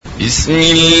بسم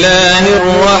الله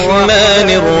الرحمن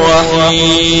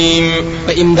الرحيم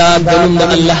فإمداد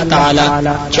دلم الله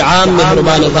تعالى عام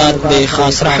مهربان ذات دے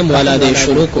خاص رحم والا دے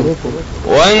شروع کو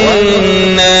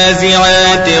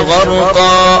والنازعات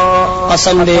غرقا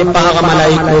قسم دے پاغ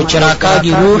ملائکو چراکا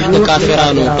گی روح دے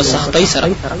کافرانو پسختی سر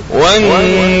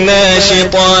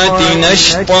والناشطات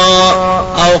نشطا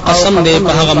او قسم دے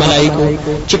پاغ ملائکو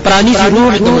چپرانی سی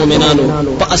روح دے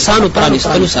مومنانو پا اسانو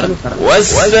پرانستلو سر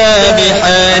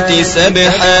والسابحات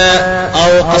سبحا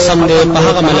او قسم دے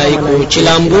پاغ ملائکو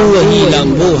چلامبو وہی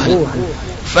لامبو حل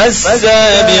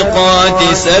فالسابقات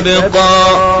سبقا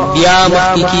بیا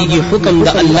مخکی کیگی حکم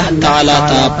دا اللہ تعالی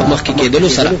تا پا مخکی کے دلو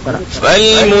سر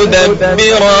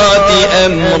فالمدبرات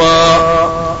امرا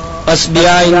پس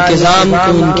بیا انتظام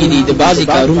کون کی دید بازی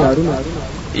کارون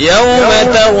يوم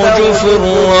ترجف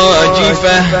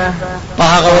الراجفة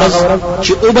پاغ ورز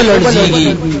چی اوبا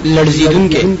لرزیگی لرزیدن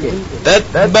کے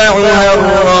تتبعها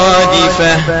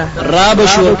الرادفة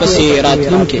رابشو پسی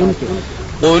راتلن کے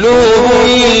قلوب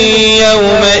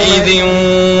يومئذ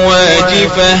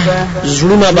واجفة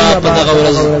زلما با پدغ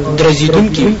ورز درزیدن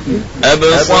کی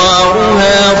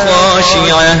أبصارها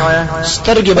خاشعة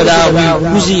سترگ بداوی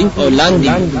کوزی او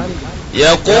لاندی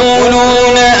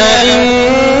يقولون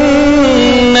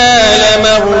أئنا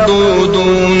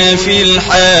لمردودون في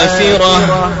الحافرة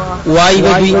وائی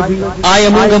بدوی آیا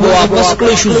مونگا بواپس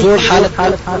کلشو زور حالت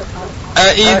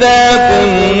أئذا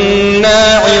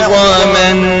كنا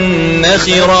عظاما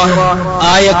نخرة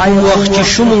آیا کم وقت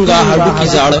شمونگا ہڈو کی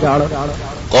زاڑ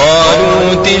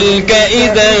قالوا تلك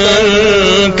إذا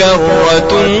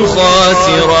كرة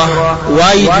خاسرة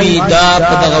وائی دوی دا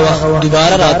پدغ وقت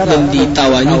دوبارہ راتلن دی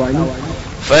تاوانی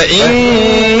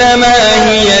فإنما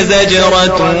هي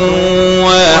زجرة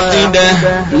واحدة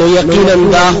نو یقینا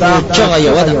دا خو چغا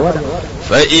یودا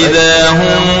فإذا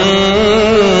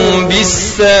هم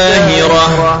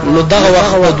بالساهرة نو دغ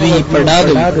وقت دوی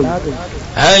پڑادو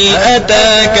هل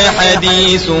أتاك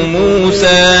حديث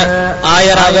موسى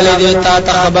آیا راغلی دیتا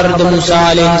تا خبر د موسی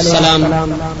علیہ السلام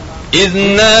إذ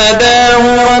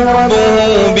ناداه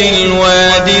ربه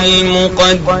بالواد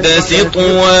المقدس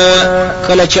طوى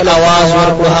کله چې आवाज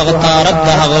ورکړ هغه طرف د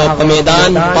هغه په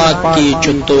میدان پاک کې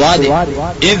چتوا دي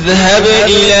اذهب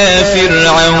إلى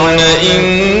فرعون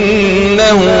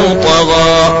إنه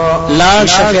طغى لا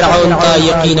فرعون تا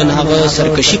یقینا هغه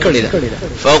سرکشي کړی ده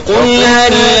فقل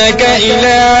هل لك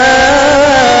إلى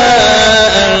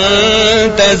أن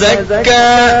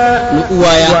تزكى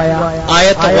نوایا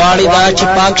آیت غواړي دا چې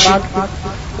پاک شي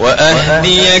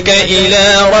وأهديك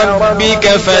إلى ربك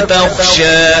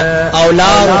فتخشى او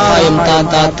لار خایم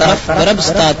تا طرف رب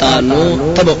ستا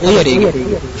نو تبقو یریږي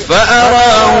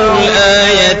فأراه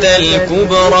الآية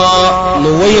الكبرى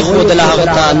نو وی خود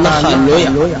لهغتا نخا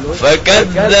لویا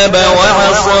فكذب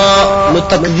وعصى نو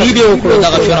تکذیب وکړو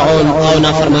دغه فرعون او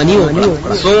نافرمانی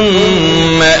وکړه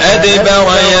ثم أدبر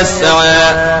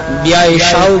يسعى بیا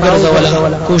شاو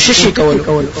ګرځوله کوشش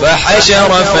کول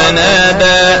فحشر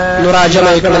فنادى نو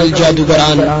راجمه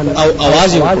الجادوگران او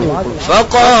आवाज وکړو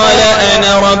فقال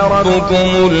انا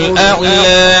ربكم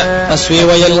الاعلى فسوي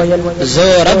ويل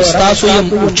زه رب تاسو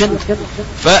يم اوچت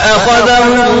فاخذه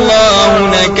الله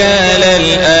نكال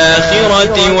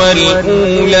الاخره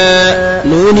والاولى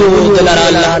نوني ودلر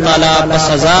الله تعالی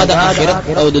بسزا د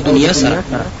اخرت او د دنیا سره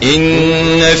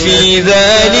ان في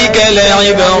ذلك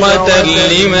لعبره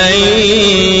لمن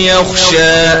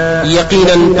يخشى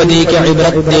يقينا پدې کې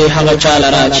عبرت دې هغه چاله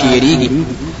را چیریږي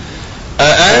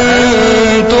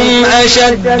أأنتم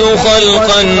أشد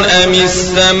خلقا أم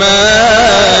السماء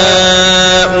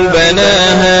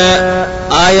بناها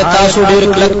آیا تاسو ډیر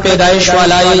کلک پیدایش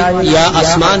والای یا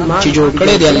اسمان چې جوړ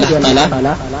کړی دی الله تعالی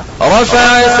رفع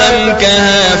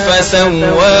سمكها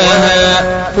فسواها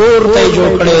پورته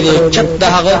جوړ کړی دی چت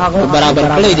دغه برابر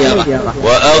کړی دی هغه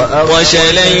وأغطش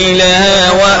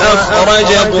ليلها وأخرج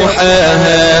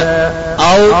ضحاها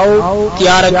او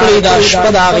تیار کړی دا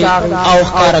شپه داغي او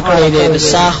ښکار کړی دی د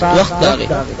ساخت وخت داغي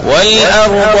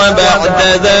والأرض بعد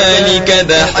ذلك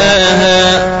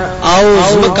دحاها او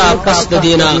زمکا پس د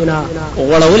دینا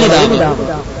غړول داغي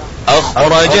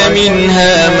أخرج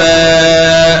منها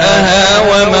ماءها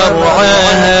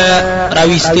ومرعاها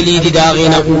راويستلی دی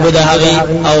داغینا او داغي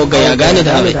او غیاګان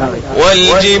داغي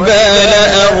والجبال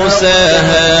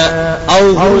أرساها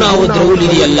او غرنا او درول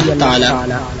دی الله تعالی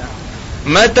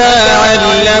متاعا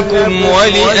لكم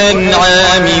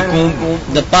ولأنعامكم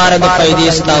د پاره د فائدې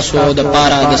ستاسو د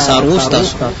پاره د سارو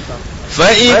ستاسو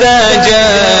فإذا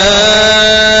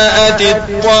جاءت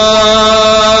الطامة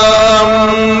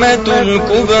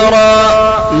الكبرى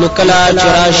نکلا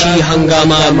چراشی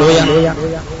هنگاما لویا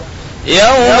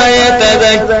يوم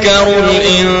يتذكر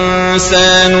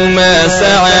الإنسان ما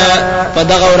سعى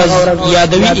فدغه ورځ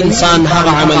یادوي انسان هغه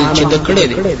عمل چې د کړی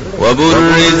دی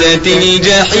وبرزت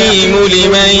الجحيم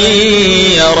لمن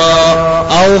يرى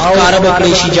او ښکار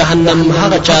بکړي شي جهنم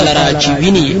هغه چاله را چې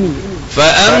ویني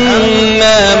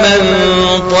فأما من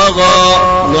طغى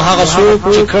نو هغه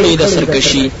څوک چې کړی د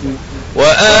سرکشي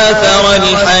وآثر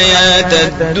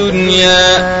الحياة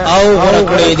الدنيا او غره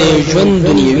کړی د ژوند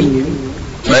دنیوي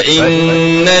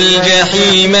فإن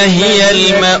الجحيم هي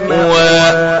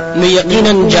المأوى نو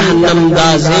یقینا جهنم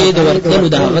دا زید ورتلو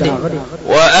دا غدي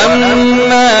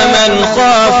وأما من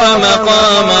خاف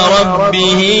مقام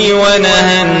ربه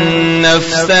ونهى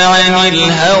النفس عن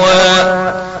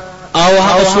الهوى او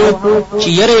هغه څوک چې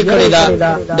یری کړی دا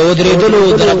د ودریدلو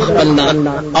د رب خپلنا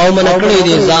او من کړی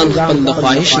دی ځان خپل د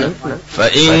خواهش نه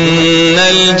فإن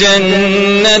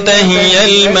الجنة هي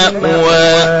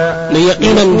المأوى نو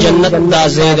یقینا جنت دا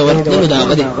زید ورتلو دا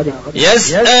غدي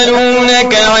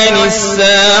يسألونك عن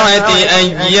الساعة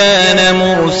أيان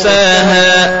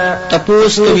مرساها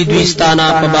تپوس کوي دوی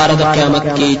ستانه په بار د قیامت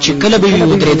کې چې کله به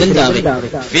ودریدل داوي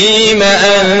فيما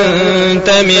أنت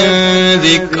من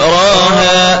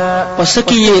ذكراها پس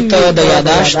کې ته د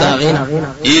یاداش داغینا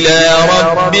الى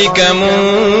ربك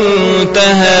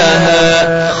منتهاها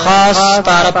خاص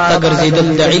طرف ته ګرځیدل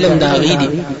د علم داغی دي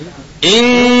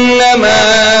انما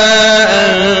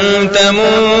انت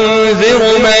منذر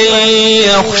من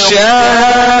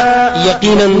يخشاها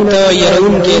یقینا ته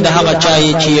يرون کې د هغه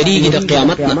چای چې یریږي د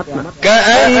قیامت نه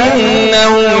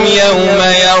كأنهم يوم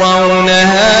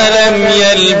يرونها لم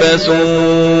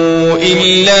يلبثوا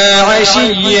إلا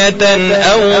عشية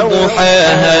أو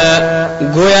ضحاها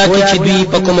گویا کې چې دوی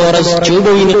په کوم ورځ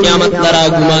چوبوي قیامت لرا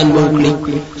ګمان وکړي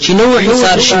چې نو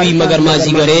حصار شوي مگر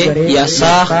مازیګره یا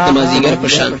ساخت مازیګر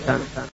پشان